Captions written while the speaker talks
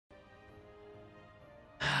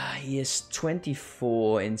He is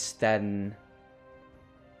 24 instead.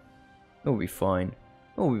 It'll be fine.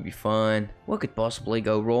 It'll be fine. What could possibly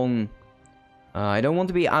go wrong? I don't want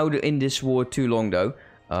to be out in this war too long, though.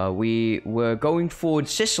 We were going for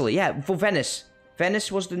Sicily. Yeah, for Venice.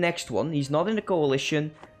 Venice was the next one. He's not in the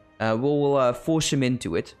coalition. We'll force him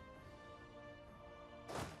into it.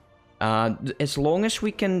 As long as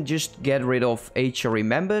we can just get rid of HRE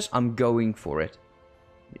members, I'm going for it.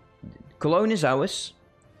 Cologne is ours.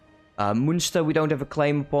 Munster we don't have a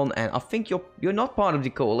claim upon, and I think you're not part of the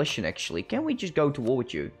coalition, actually. Can we just go to war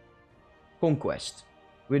with you? Conquest.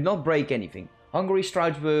 We'll not break anything. Hungary,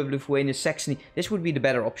 Strasbourg, Lithuania, Saxony. This would be the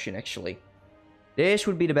better option, actually. This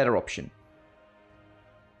would be the better option.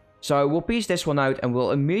 So we'll piece this one out, and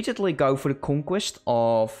we'll immediately go for the conquest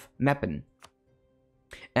of Meppen.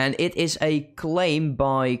 And it is a claim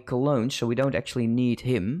by Cologne, so we don't actually need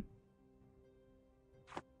him.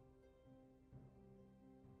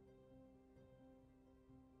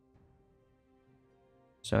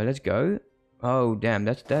 So let's go. Oh damn,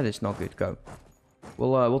 that is not good. Go.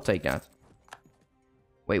 We'll take that.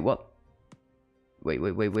 Wait, what? Wait.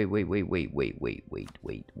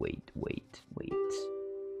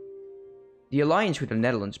 The alliance with the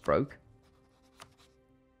Netherlands broke.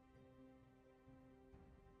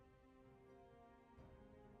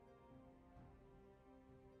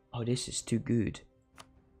 Oh, this is too good.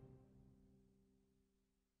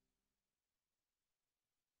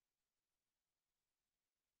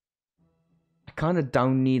 I kind of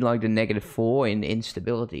don't need like the -4 in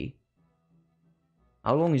instability.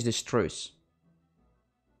 How long is this truce?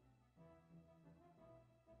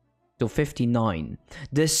 Till 59.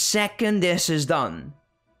 The second this is done,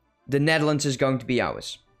 the Netherlands is going to be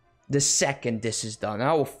ours. The second this is done.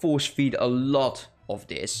 I will force feed a lot of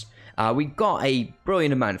this. We got a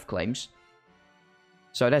brilliant amount of claims.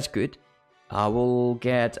 So that's good. We'll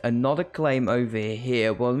get another claim over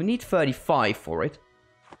here. Well, we need 35 for it.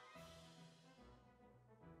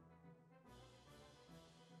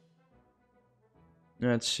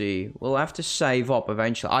 Let's see. We'll have to save up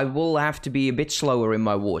eventually. I will have to be a bit slower in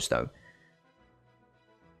my wars, though.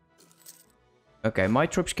 Okay, my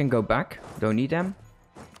troops can go back. Don't need them.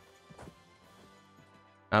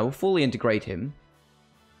 We'll fully integrate him.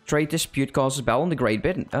 Trade dispute causes battle on the Great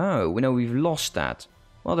Britain. Oh, no, we've lost that.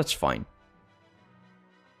 Well, that's fine.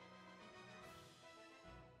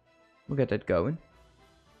 We'll get that going.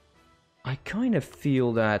 I kind of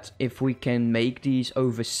feel that if we can make these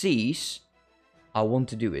overseas, I want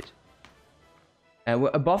to do it. And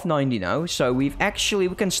we're above 90 now, so we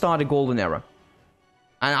can start a golden era.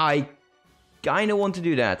 And I kind of want to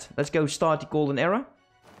do that. Let's go start the golden era.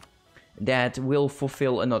 That will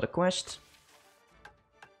fulfill another quest.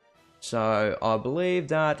 So, I believe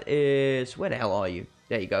that is... Where the hell are you?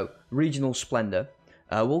 There you go. Regional Splendor.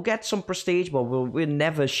 We'll get some prestige, but we're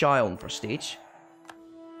never shy on prestige.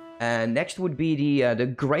 And next would be the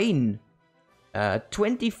grain.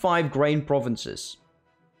 25 grain provinces.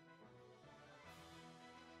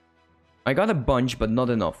 I got a bunch, but not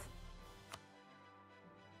enough.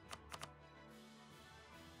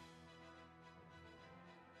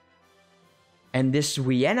 And this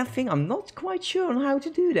Vienna thing, I'm not quite sure on how to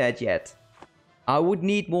do that yet. I would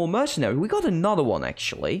need more mercenaries. We got another one,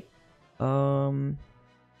 actually.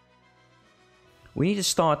 We need to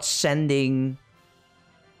start sending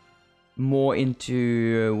more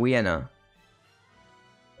into Vienna.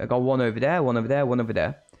 I got one over there, one over there, one over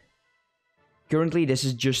there. Currently, this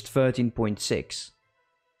is just 13.6.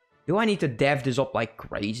 Do I need to dev this up like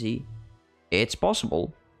crazy? It's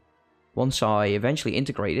possible. Once I eventually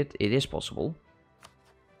integrate it, it is possible.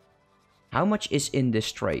 How much is in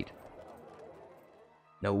this trade?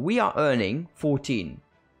 No, we are earning 14.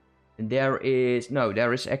 And there is... No,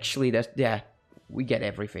 there is actually... Yeah, we get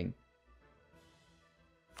everything.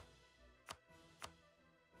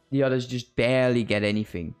 The others just barely get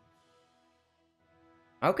anything.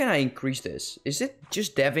 How can I increase this? Is it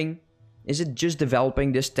just deving? Is it just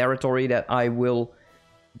developing this territory that I will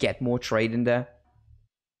get more trade in there?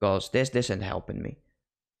 Because this isn't helping me.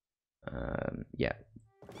 Yeah.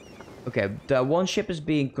 Okay, the one ship is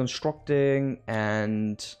being constructing,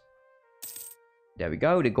 and there we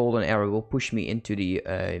go. The golden arrow will push me into the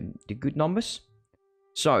good numbers.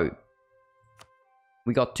 So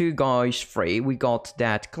we got 2 guys free. We got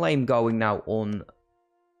that claim going now on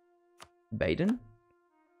Baden.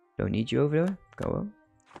 Don't need you over there. Go on.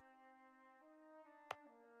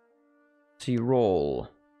 Tyrol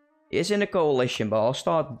is in a coalition, but I'll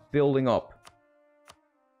start building up.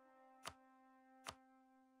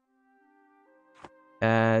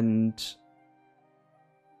 And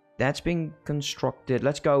that's being constructed.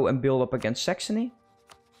 Let's go and build up against Saxony.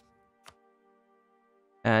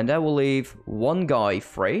 And that will leave one guy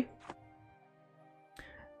free.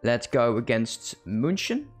 Let's go against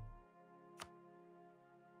München.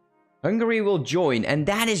 Hungary will join, and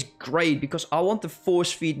that is great because I want to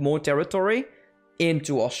force feed more territory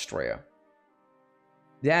into Austria.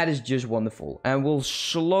 That is just wonderful. And we'll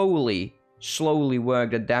slowly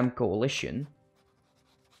work the damn coalition.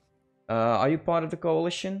 Are you part of the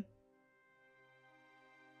coalition?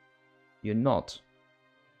 You're not.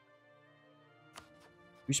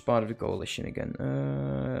 Who's part of the coalition again?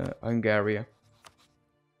 Hungary.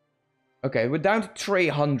 Okay, we're down to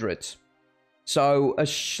 300. So,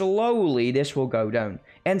 slowly this will go down.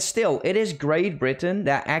 And still, it is Great Britain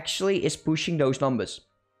that actually is pushing those numbers.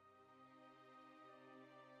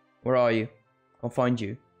 Where are you? Can't find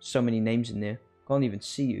you. So many names in there. Can't even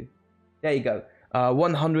see you. There you go.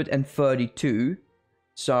 132.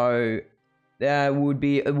 So, that would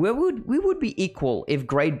be... we would be equal if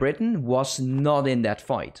Great Britain was not in that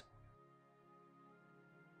fight.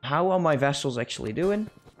 How are my vassals actually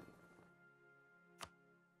doing?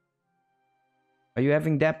 Are you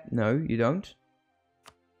having debt? No, you don't.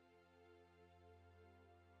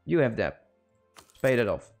 You have debt. Pay that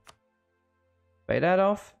off. Pay that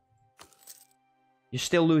off. You're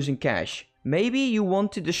still losing cash. Maybe you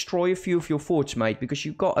want to destroy a few of your forts, mate, because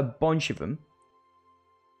you've got a bunch of them.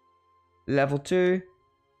 Level 2.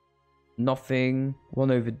 Nothing.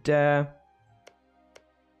 One over there.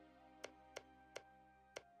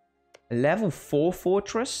 A level 4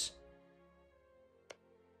 fortress.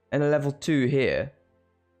 And a level 2 here.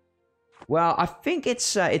 Well, I think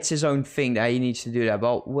it's his own thing that he needs to do that.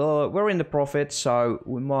 But we're in the profit, so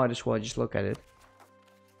we might as well just look at it.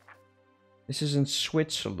 This is in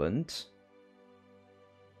Switzerland.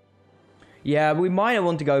 Yeah, we might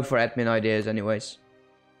want to go for admin ideas anyways.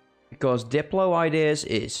 Because Diplo ideas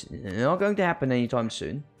is not going to happen anytime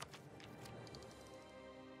soon.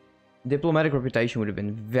 Diplomatic reputation would have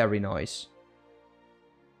been very nice.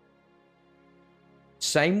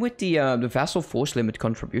 Same with the vassal force limit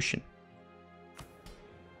contribution.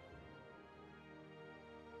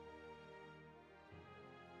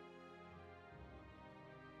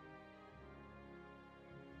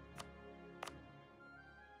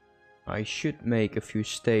 I should make a few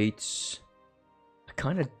states. I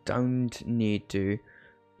kind of don't need to.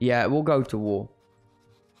 Yeah, we'll go to war.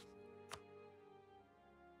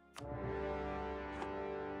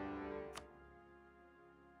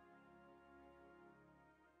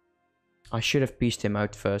 I should have pieced him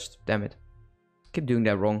out first. Damn it. Keep doing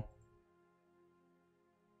that wrong.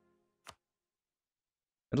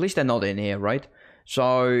 At least they're not in here, right?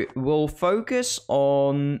 So, we'll focus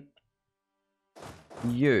on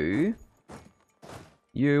you.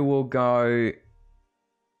 You will go...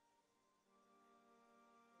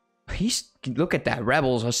 Look at that.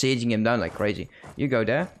 Rebels are sieging him down like crazy. You go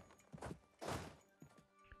there.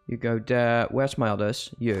 You go there. Where's my others?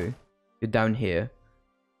 You. You're down here.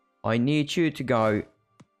 I need you to go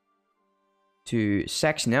to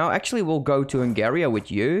Saxony. Now, actually, we'll go to Hungary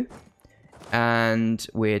with you. And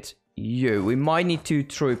with you. We might need 2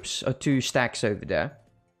 troops or 2 stacks over there.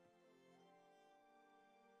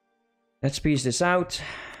 Let's piece this out.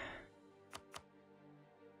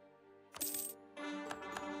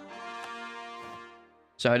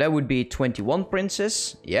 So that would be 21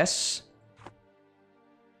 princes. Yes.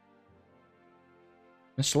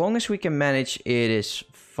 As long as we can manage, it is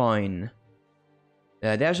fine.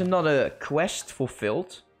 There's another quest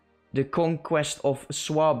fulfilled. The conquest of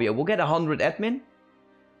Swabia. We'll get 100 admin.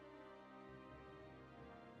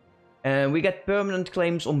 And we get permanent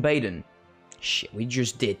claims on Baden. Shit, we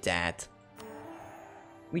just did that.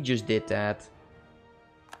 We just did that.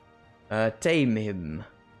 Tame him.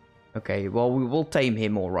 Okay, well, we will tame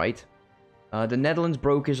him, alright. The Netherlands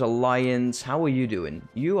broke his alliance. How are you doing?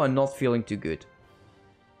 You are not feeling too good.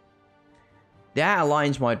 That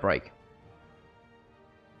alliance might break.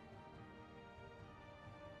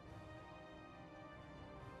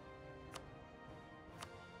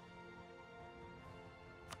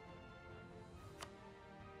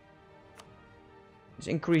 Let's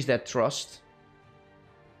increase that trust.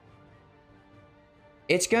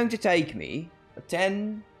 It's going to take me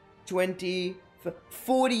 10, 20,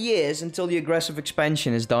 40 years until the aggressive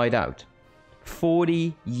expansion has died out.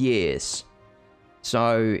 40 years.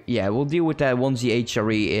 So, yeah, we'll deal with that once the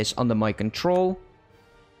HRE is under my control.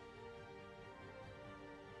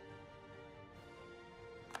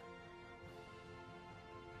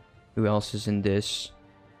 Who else is in this?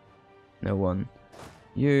 No one.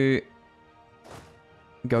 You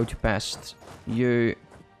go to Pest. You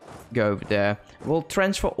go over there. We'll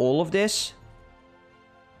transfer all of this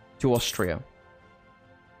to Austria.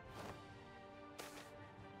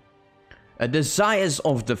 Desires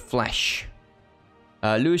of the flesh.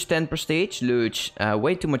 Lose 10 prestige, lose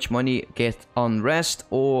way too much money, get unrest,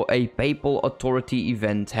 or a papal authority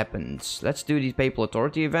event happens. Let's do the papal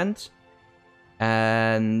authority event.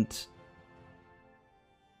 And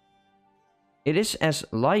it is as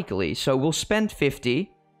likely, so we'll spend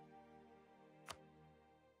 50.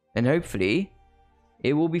 And hopefully,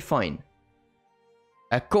 it will be fine.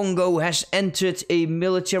 Congo has entered a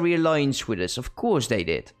military alliance with us. Of course they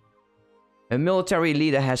did. A military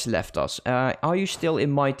leader has left us. Are you still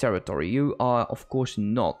in my territory? You are, of course,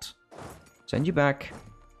 not. Send you back.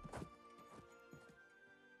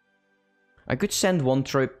 I could send one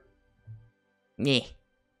troop. Meh.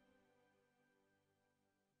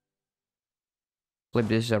 Flip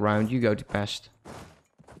this around. You go to pest.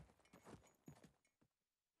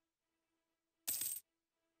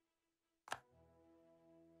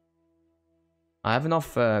 I have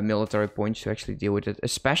enough military points to actually deal with it. A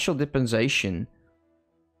special dispensation.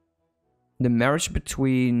 The marriage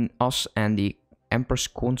between us and the Empress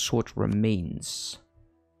Consort remains.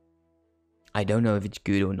 I don't know if it's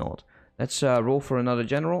good or not. Let's roll for another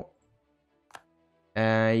general.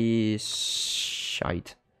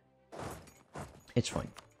 Shite. It's fine.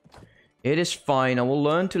 It is fine. I will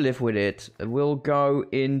learn to live with it. We'll go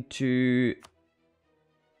into...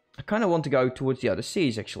 I kind of want to go towards the other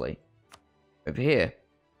seas, actually. Over here.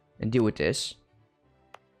 And deal with this.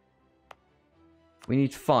 We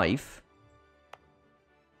need 5.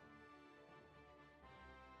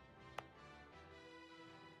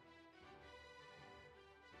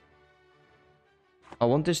 I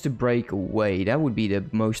want this to break away. That would be the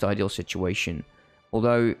most ideal situation.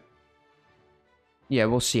 Although... yeah,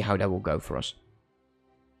 we'll see how that will go for us.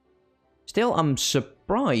 Still, I'm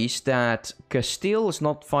surprised that Castile is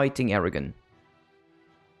not fighting Aragon.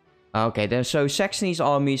 Okay, then so Saxony's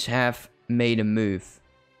armies have made a move.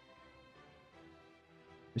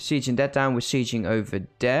 We're sieging that down, we're sieging over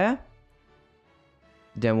there.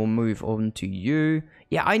 Then we'll move on to you.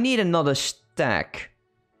 Yeah, I need another stack.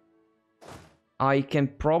 I can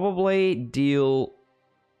probably deal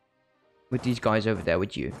with these guys over there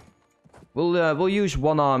with you. We'll use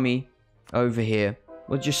one army over here.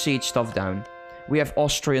 We'll just siege stuff down. We have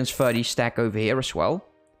Austrians 30 stack over here as well.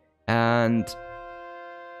 And...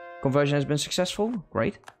 conversion has been successful.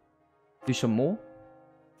 Great. Do some more.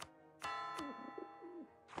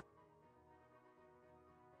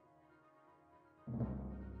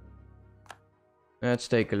 Let's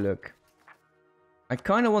take a look. I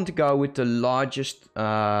kind of want to go with the largest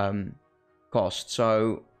cost.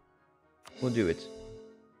 So, we'll do it.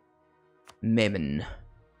 Memon.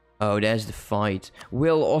 Oh, there's the fight.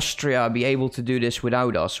 Will Austria be able to do this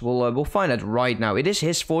without us? We'll find out right now. It is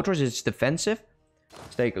his fortress. It's defensive.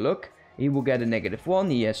 Let's take a look. He will get a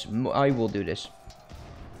 -1. Yes, I will do this.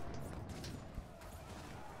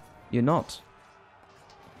 You're not.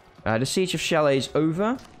 The siege of Calais is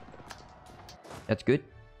over. That's good.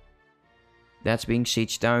 That's being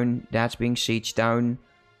sieged down. That's being sieged down.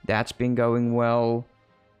 That's been going well.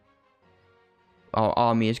 Our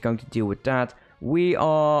army is going to deal with that. We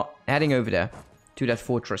are heading over there to that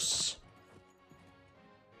fortress.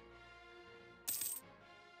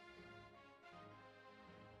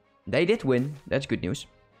 They did win. That's good news.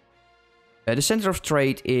 The center of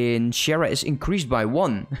trade in Shera is increased by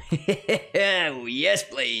 1. Oh, yes,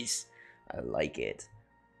 please. I like it.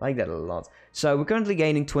 I like that a lot. So we're currently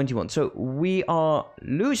gaining 21. So we are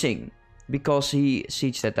losing because he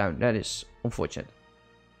sieged that down. That is unfortunate.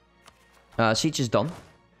 Siege is done.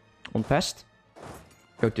 On pest.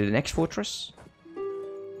 Go to the next fortress.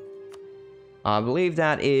 I believe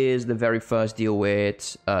that is the very first deal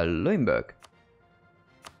with Limburg.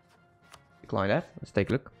 Decline that. Let's take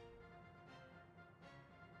a look.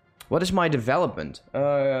 What is my development?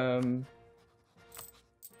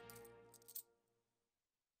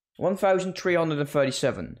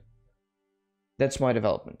 1,337. That's my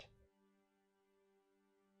development.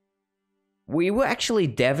 We were actually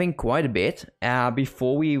deving quite a bit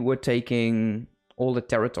before we were taking all the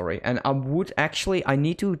territory. And I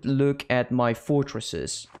need to look at my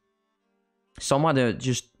fortresses. Some other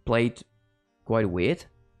just played quite weird.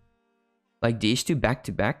 Like these two back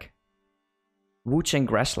to back. Woods and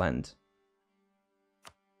grassland.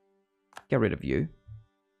 Get rid of you.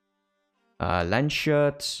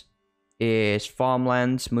 Landshut is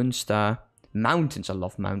farmlands, Munster. Mountains, I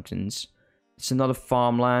love mountains. It's another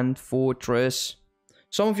farmland, fortress.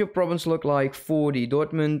 Some of your provinces look like 40.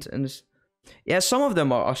 Dortmund and... yeah, some of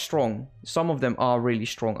them are strong. Some of them are really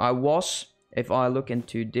strong. If I look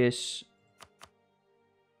into this...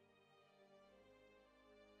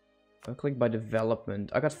 I'll click by development.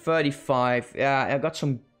 I got 35. Yeah, I got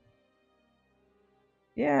some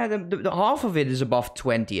Yeah, the half of it is above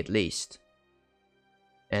 20 at least.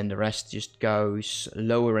 And the rest just goes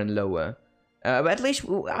lower and lower. But at least,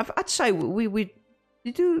 I'd say we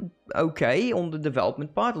do okay on the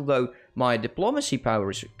development part. Although my diplomacy power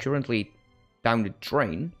is currently down the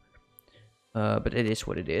drain. But it is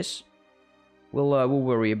what it is. We'll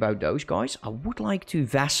worry about those guys. I would like to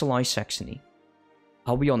vassalize Saxony.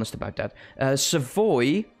 I'll be honest about that.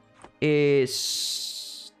 Savoy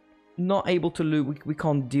is not able to lose. We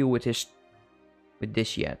can't deal with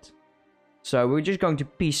this yet. So we're just going to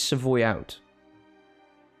piece Savoy out.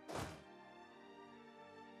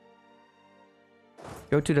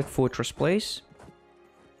 Go to that fortress place.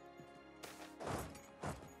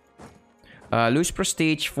 Lose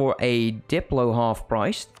prestige for a Diplo half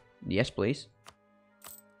priced. Yes, please.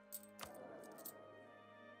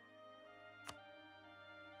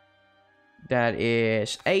 That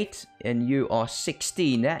is 8 and you are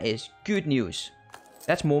 16. That is good news.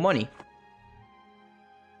 That's more money.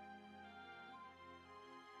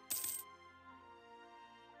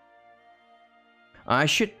 I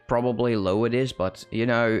should probably lower this, but you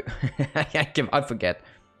know, I forget.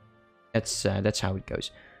 That's how it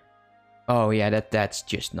goes. Oh yeah, that's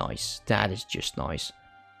just nice. That is just nice.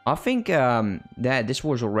 I think that this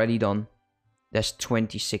was already done. There's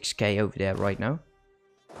 26k over there right now.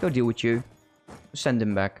 Go deal with you. Send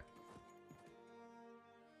him back.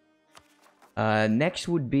 Next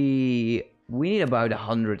would be... We need about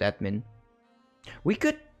 100 admin. We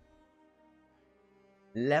could...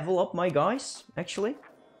 level up my guys, actually.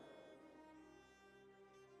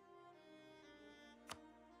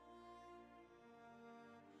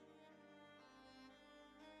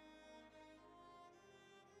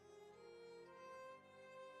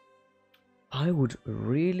 I would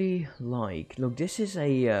really like... Look, this is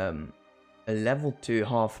a level 2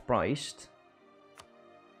 half priced.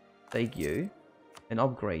 Take you. And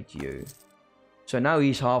upgrade you. So now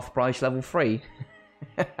he's half price level 3.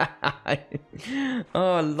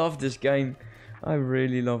 Oh, I love this game. I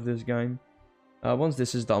really love this game. Once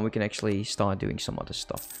this is done, we can actually start doing some other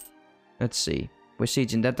stuff. Let's see. We're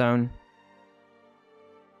sieging that down.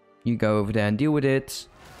 You go over there and deal with it.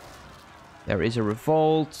 There is a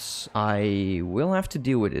revolt. I will have to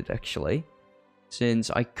deal with it, actually. Since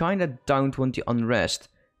I kind of don't want the unrest.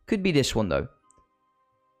 Could be this one, though.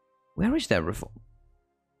 Where is that revolt?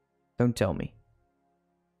 Don't tell me.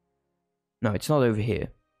 No, it's not over here.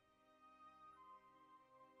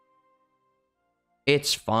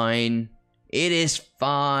 It's fine. It is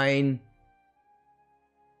fine.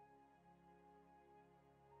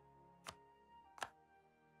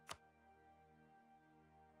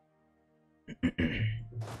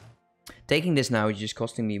 Taking this now is just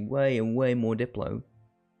costing me way and way more Diplo.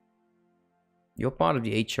 You're part of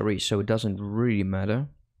the HRE, so it doesn't really matter.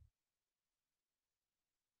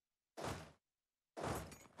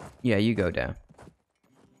 Yeah, you go there.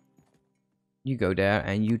 You go there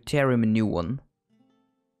and you tear him a new one.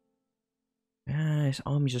 His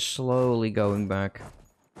armies are slowly going back.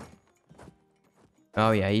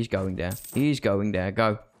 Oh yeah, he's going there. He's going there.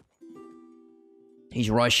 Go. He's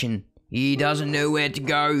rushing. He doesn't know where to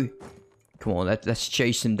go. Come on, let's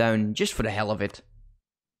chase him down just for the hell of it.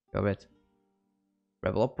 Go ahead.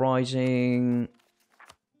 Rebel uprising.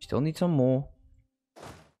 Still need some more.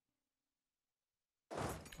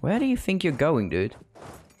 Where do you think you're going, dude?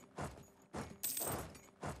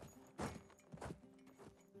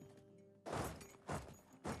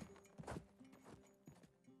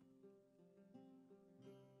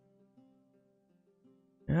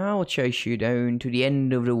 I'll chase you down to the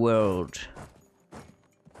end of the world.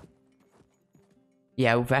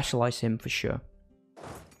 Yeah, we'll vassalize him for sure.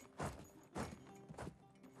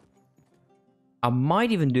 I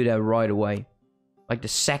might even do that right away. Like the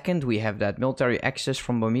second we have that military access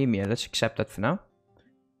from Bohemia. Let's accept that for now.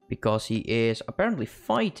 Because he is apparently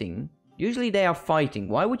fighting. Usually they are fighting.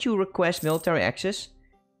 Why would you request military access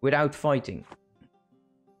without fighting?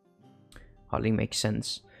 Hardly makes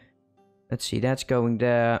sense. Let's see, that's going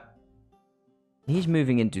there. He's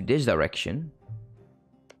moving into this direction.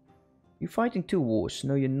 You're fighting 2 wars.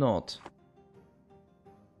 No, you're not.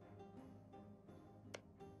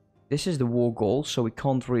 This is the war goal, so we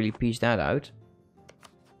can't really piece that out.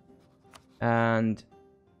 And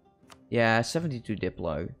yeah, 72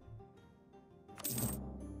 Diplo.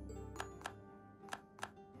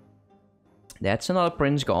 That's another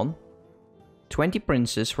prince gone. 20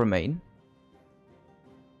 princes remain.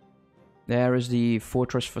 There is the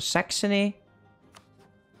fortress for Saxony.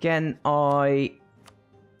 Can I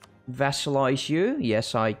vassalize you?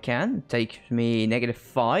 Yes, I can. Takes me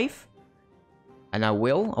 -5. And I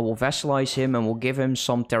will vassalize him and we'll give him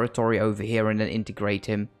some territory over here and then integrate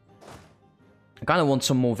him. I kind of want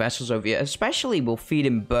some more vessels over here. Especially we'll feed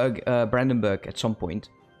him Brandenburg at some point.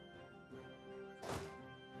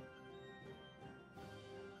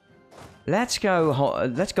 Let's go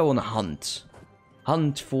on a hunt.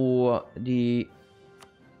 Hunt for the...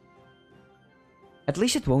 At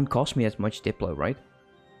least it won't cost me as much Diplo, right?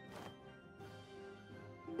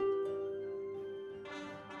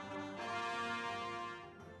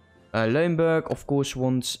 Leunberg, of course,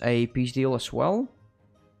 wants a peace deal as well.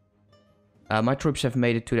 My troops have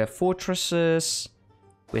made it to their fortresses.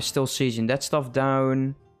 We're still sieging that stuff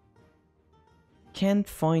down. Can't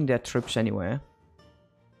find their troops anywhere.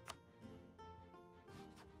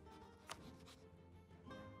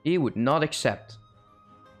 He would not accept.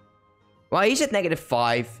 Well, he's at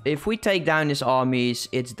 -5. If we take down his armies,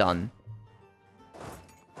 it's done.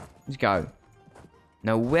 Let's go.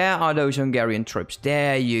 Now, where are those Hungarian troops?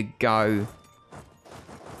 There you go.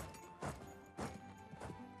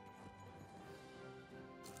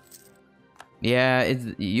 Yeah,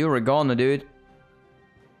 you're a goner, dude.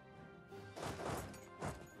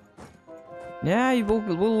 Yeah,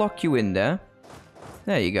 we'll lock you in there.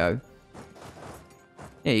 There you go.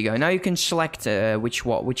 There you go. Now you can select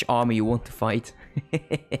which army you want to fight.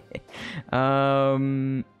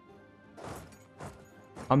 I'm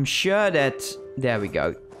sure that... There we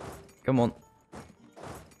go. Come on.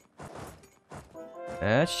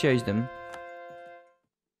 Let's chase them.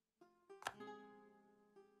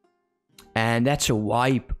 And that's a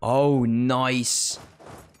wipe. Oh, nice.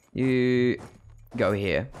 You go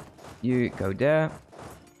here. You go there.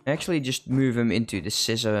 Actually, just move him into the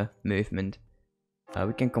scissor movement.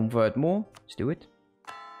 We can convert more. Let's do it.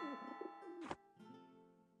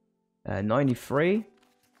 93.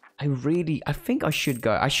 I think I should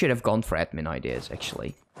go. I should have gone for admin ideas,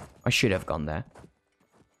 actually. I should have gone there.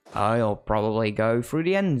 I'll probably go through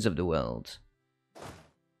the ends of the world.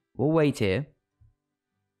 We'll wait here.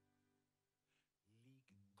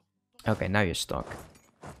 Okay, now you're stuck.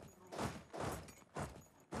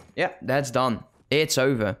 Yeah, that's done. It's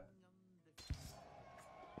over.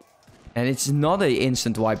 And it's not an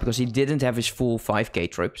instant wipe because he didn't have his full 5k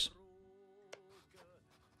troops.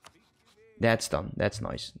 That's done. That's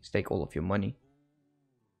nice. Let's take all of your money.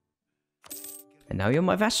 And now you're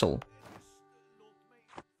my vassal.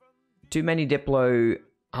 Too many Diplo.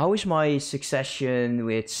 How is my succession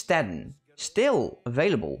with Staden? Still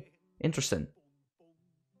available. Interesting.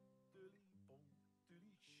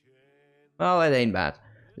 Well, it ain't bad.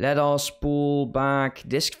 Let us pull back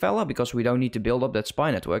this fella because we don't need to build up that spy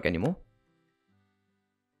network anymore.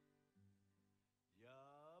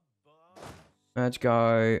 Let's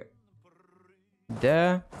go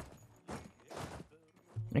there.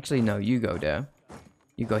 Actually, no, you go there.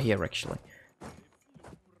 You go here, actually.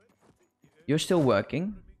 You're still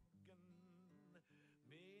working.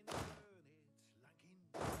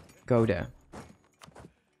 Go there.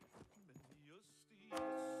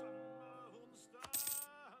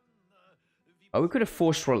 Oh, we could have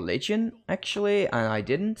forced religion, actually, and I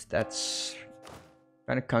didn't. That's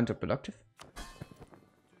kind of counterproductive.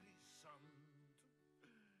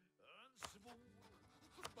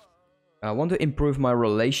 I want to improve my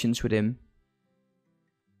relations with him.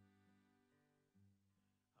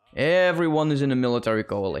 Everyone is in a military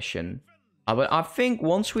coalition. But I think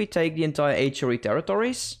once we take the entire HRE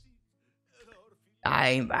territories, I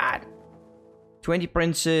ain't bad. 20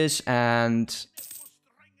 princes and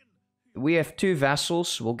we have 2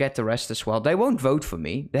 vassals. We'll get the rest as well. They won't vote for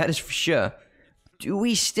me. That is for sure. Do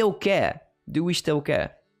we still care? Do we still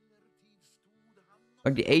care?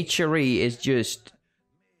 Like the HRE is just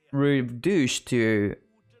reduced to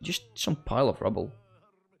just some pile of rubble.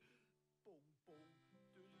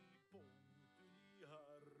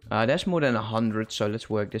 That's more than 100, so let's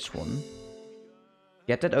work this one.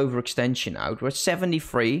 Get that overextension out. We're at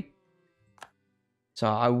 73. So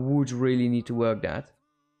I would really need to work that.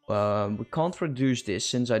 We can't reduce this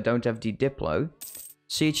since I don't have the Diplo.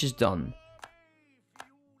 Siege is done.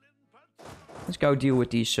 Let's go deal with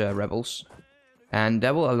these rebels. And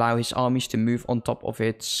that will allow his armies to move on top of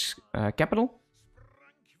its capital.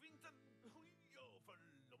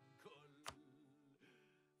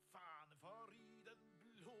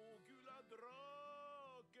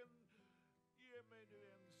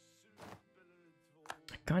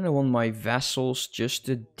 I kind of want my vassals just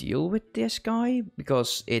to deal with this guy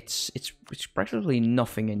because it's practically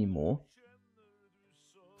nothing anymore.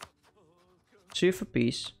 Sue for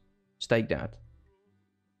peace. Let's take that.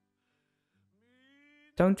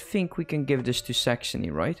 Don't think we can give this to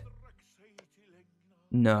Saxony, right?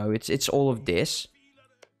 No, it's all of this.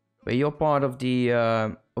 But you're part of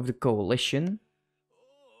the coalition.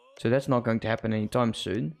 So that's not going to happen anytime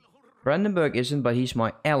soon. Brandenburg isn't, but he's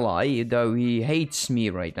my ally, though he hates me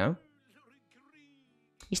right now.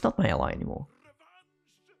 He's not my ally anymore.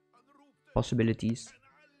 Possibilities.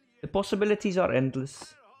 The possibilities are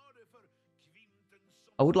endless.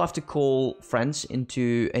 I would love to call France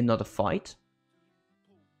into another fight.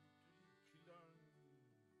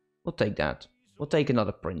 We'll take that. We'll take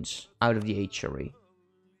another prince out of the HRE.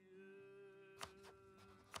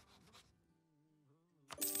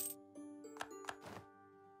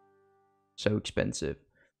 So expensive.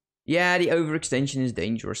 Yeah, the overextension is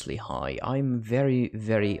dangerously high. I'm very,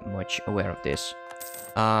 very much aware of this.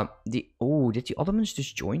 Did the Ottomans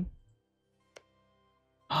just join?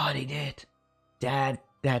 Oh, they did.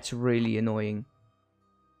 That's really annoying.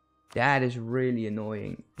 That is really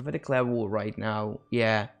annoying. If I declare war right now,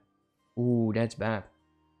 yeah. Ooh, that's bad.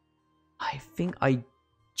 I think I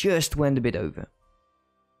just went a bit over.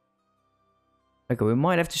 Okay, we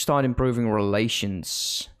might have to start improving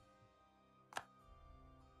relations.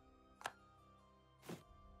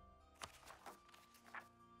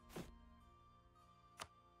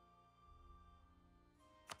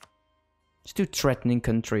 It's two threatening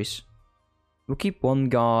countries. We'll keep one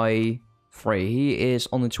guy free. He is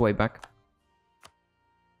on its way back.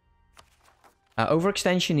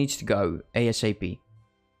 Overextension needs to go ASAP.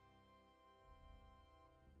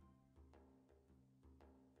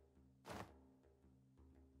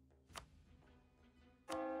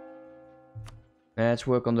 Let's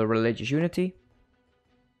work on the religious unity.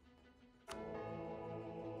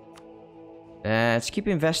 Let's keep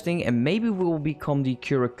investing and maybe we'll become the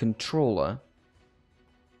Curate controller.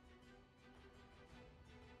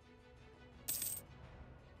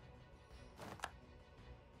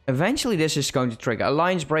 Eventually this is going to trigger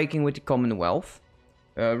alliance breaking with the Commonwealth.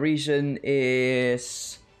 Reason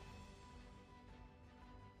is...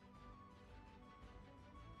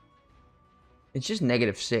 it's just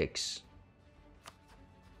 -6.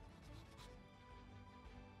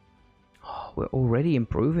 Oh, we're already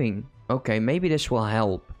improving. Okay, maybe this will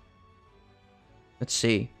help. Let's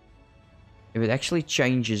see. If it actually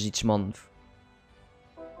changes each month.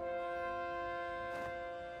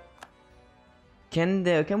 Can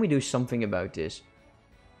we do something about this?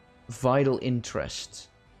 Vital interest.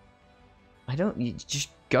 I don't... just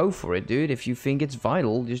go for it, dude. If you think it's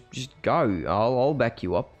vital, just go. I'll back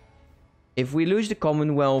you up. If we lose the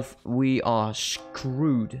Commonwealth, we are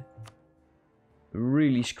screwed.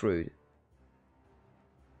 Really screwed.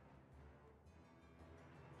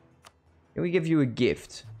 Can we give you a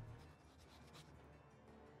gift?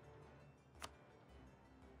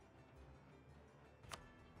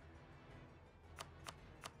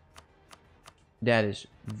 That is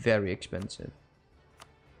very expensive.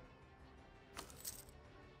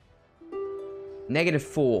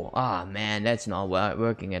 -4. Ah, man, that's not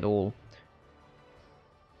working at all.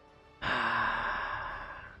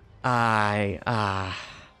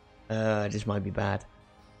 This might be bad.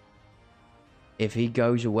 If he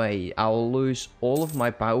goes away, I'll lose all of my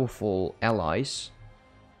powerful allies.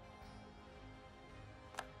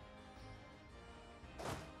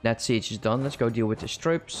 That siege is done. Let's go deal with his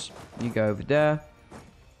troops. You go over there.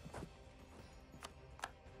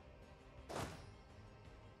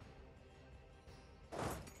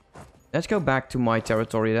 Let's go back to my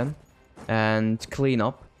territory then. And clean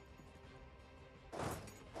up.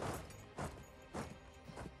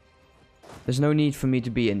 There's no need for me to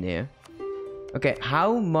be in here. Okay,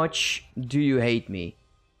 how much do you hate me?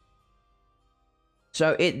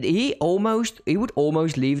 So he would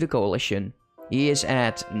almost leave the coalition. He is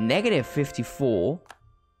at -54.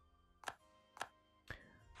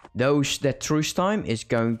 That truce time is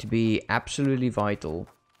going to be absolutely vital.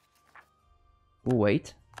 We'll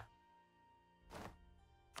wait.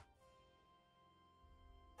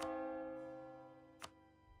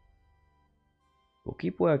 We'll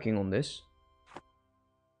keep working on this.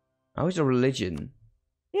 How's the religion?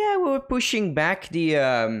 Yeah, we were pushing back the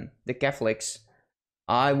Catholics.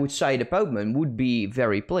 I would say the Popeman would be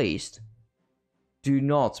very pleased. Do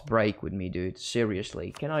not break with me, dude.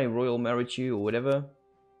 Seriously. Can I royal marriage you or whatever?